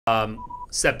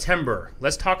September.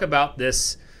 Let's talk about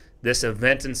this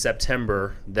event in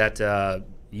September that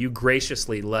you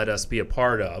graciously let us be a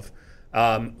part of.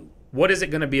 What is it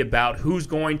going to be about? Who's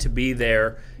going to be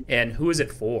there, and who is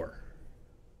it for?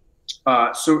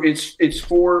 So it's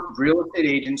for real estate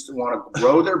agents that want to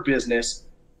grow their business,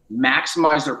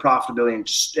 maximize their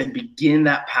profitability, and begin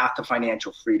that path to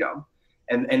financial freedom.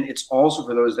 And it's also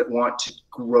for those that want to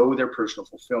grow their personal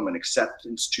fulfillment,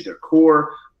 acceptance to their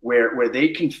core, where they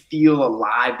can feel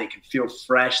alive, they can feel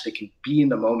fresh, they can be in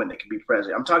the moment, they can be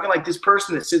present. I'm talking like this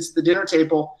person that sits at the dinner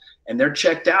table and they're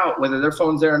checked out, whether their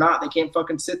phone's there or not. They can't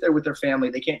fucking sit there with their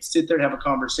family. They can't sit there and have a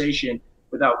conversation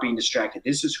without being distracted.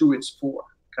 This is who it's for,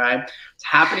 okay? It's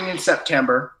happening in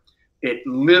September. It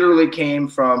literally came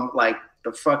from like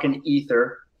the fucking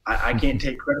ether. I can't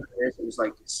take credit for this. It was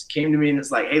like, it came to me and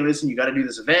it's like, hey, listen, you got to do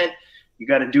this event. You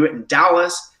got to do it in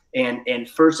Dallas. And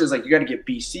first is like, you got to get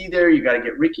BC there. You got to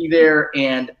get Ricky there.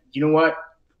 And you know what?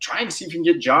 Try and see if you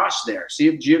can get Josh there. See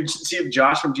if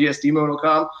Josh from GSD Mode will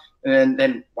come. And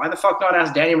then why the fuck not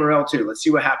ask Danny Morel too? Let's see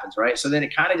what happens, right? So then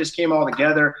it kind of just came all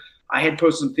together. I had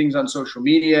posted some things on social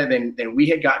media. Then we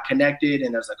had got connected.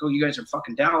 And I was like, oh, you guys are in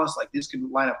fucking Dallas. Like this could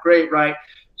line up great, right?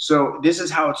 So this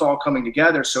is how it's all coming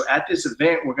together. So at this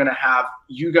event, we're going to have,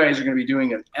 you guys are going to be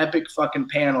doing an epic fucking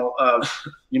panel of,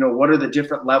 you know, what are the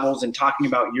different levels and talking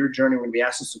about your journey. We're going to be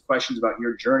asking some questions about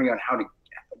your journey on how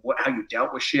you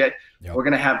dealt with shit. Yep. We're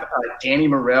going to have Danny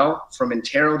Morel from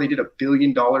Intero. They did $1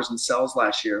 billion in sales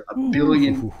last year, $1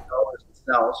 billion in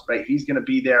sales, right? He's going to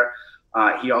be there.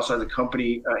 He also has a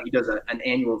company. He does an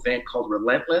annual event called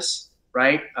Relentless.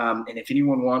 Right. And if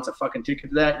anyone wants a fucking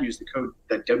ticket to that, use the code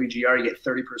WGR, you get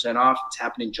 30% off. It's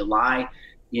happening in July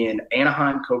in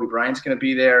Anaheim. Kobe Bryant's going to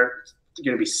be there. It's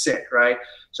going to be sick. Right.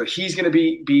 So he's going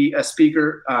to be a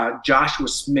speaker. Joshua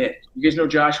Smith. You guys know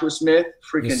Joshua Smith?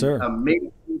 Freaking yes,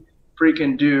 amazing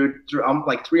freaking dude.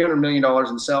 Like $300 million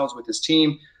in sales with his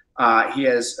team. He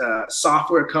has a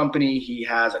software company. He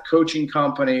has a coaching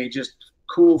company. Just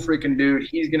cool freaking dude.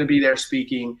 He's going to be there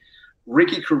speaking.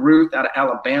 Ricky Carruth out of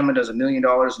Alabama does $1 million in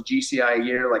GCI a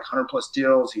year, like 100+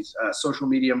 deals. He's a social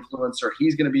media influencer.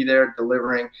 He's going to be there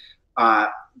delivering.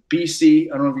 BC,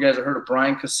 I don't know if you guys have heard of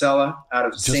Brian Casella out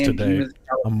of San Diego.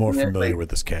 I'm more familiar with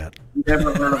this cat. You've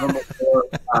never heard of him before.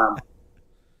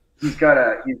 He's got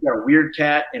a weird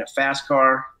cat in a fast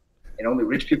car, and only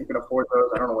rich people can afford those.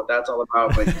 I don't know what that's all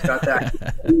about, but he's got that.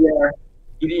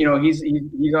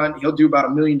 He'll do about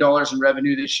 $1 million in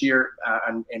revenue this year,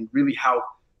 and really how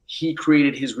he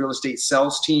created his real estate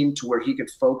sales team to where he could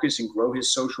focus and grow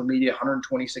his social media,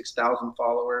 126,000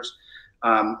 followers.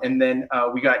 And then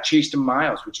we got Chastin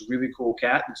Miles, which is a really cool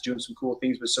cat that's doing some cool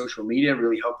things with social media,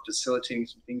 really helped facilitating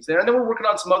some things there. And then we're working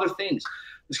on some other things.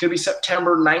 It's going to be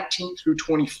September 19th through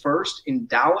 21st in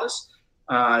Dallas.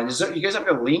 You guys have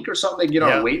a link or something to get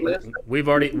on a wait list?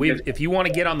 If you want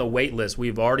to get on the wait list,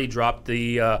 we've already dropped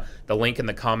the link in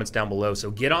the comments down below.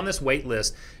 So get on this wait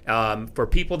list for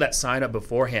people that sign up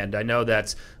beforehand. I know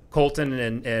that's Colton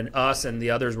and us and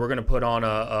the others. We're going to put on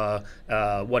an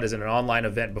online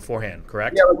event beforehand,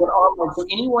 correct? Yeah, like an online. So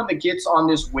anyone that gets on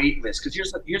this wait list, because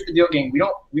here's the deal, gang.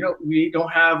 We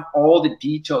don't have all the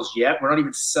details yet. We're not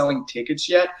even selling tickets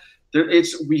yet.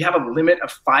 We have a limit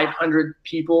of 500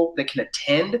 people that can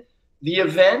attend the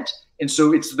event. And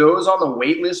so it's those on the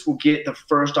wait list will get the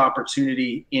first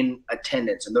opportunity in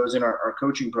attendance. And those in our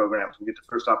coaching programs will get the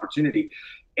first opportunity.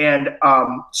 And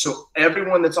so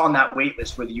everyone that's on that wait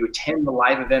list, whether you attend the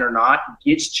live event or not,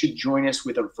 gets to join us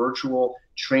with a virtual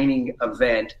training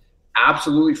event,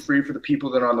 absolutely free for the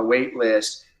people that are on the wait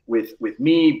list with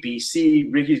me,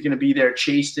 BC, Ricky's going to be there,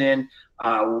 Chastin,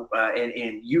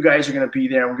 and you guys are going to be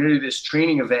there. We're going to do this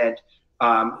training event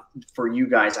for you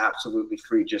guys absolutely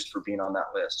free just for being on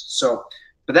that list. So,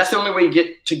 but that's the only way you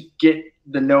get to get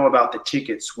the know about the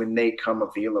tickets when they come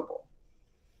available.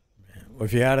 Well,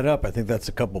 if you add it up, I think that's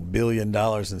a couple $1 billion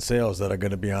in sales that are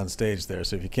going to be on stage there.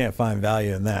 So if you can't find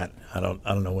value in that, I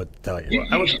don't know what to tell you.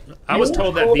 I was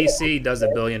told that BC does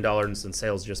 $1 billion in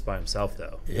sales just by himself,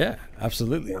 though. Yeah,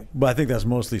 absolutely. But I think that's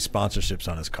mostly sponsorships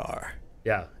on his car.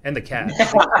 Yeah, and the cat.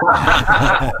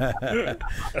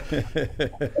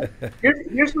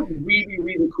 Here's what's really,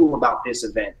 really cool about this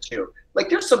event, too. Like,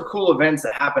 there's some cool events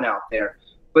that happen out there.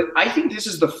 But I think this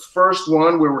is the first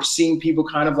one where we're seeing people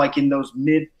kind of like in those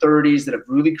mid-30s that have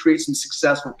really created some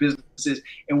successful businesses.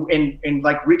 And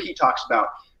like Ricky talks about,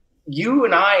 you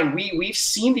and I, and we've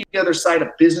seen the other side of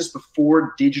business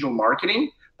before digital marketing,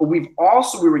 but we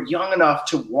were young enough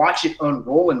to watch it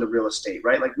unroll in the real estate,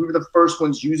 right? Like we were the first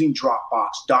ones using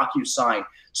Dropbox, DocuSign,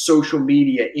 social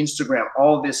media, Instagram,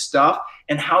 all this stuff,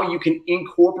 and how you can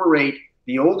incorporate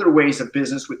the older ways of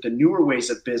business with the newer ways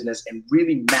of business and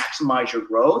really maximize your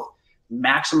growth,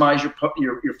 maximize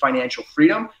your financial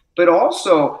freedom, but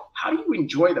also how do you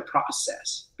enjoy the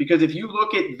process? Because if you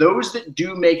look at those that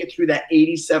do make it through that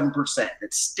 87%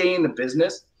 that stay in the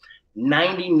business,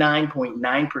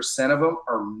 99.9% of them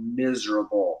are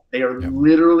miserable. They are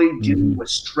literally dealing with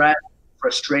stress,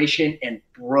 frustration, and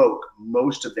broke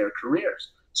most of their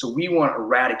careers. So we want to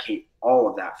eradicate all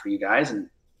of that for you guys, and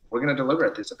we're going to deliver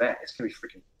at this event. It's going to be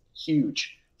freaking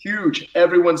huge. Huge.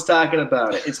 Everyone's talking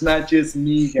about it. It's not just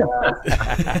me, guys.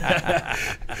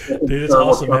 Dude, it's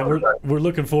awesome, man. We're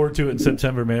looking forward to it in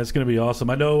September, man. It's going to be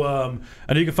awesome. I know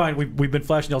you can find, we've been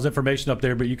flashing y'all's information up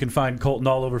there, but you can find Colton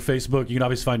all over Facebook. You can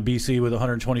obviously find BC with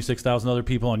 126,000 other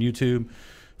people on YouTube.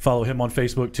 Follow him on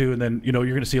Facebook too, and then you're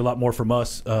going to see a lot more from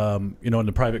us, in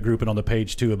the private group and on the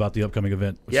page too about the upcoming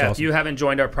event. Yeah, awesome. If you haven't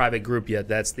joined our private group yet,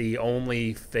 that's the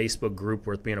only Facebook group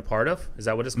worth being a part of. Is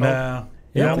that what it's called? Nah.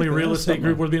 Yeah, only real estate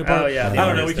group worth being a part of. Oh, yeah. I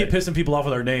don't know. We keep pissing people off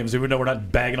with our names, even though we're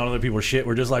not bagging on other people's shit.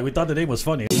 We're just like, we thought the name was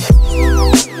funny.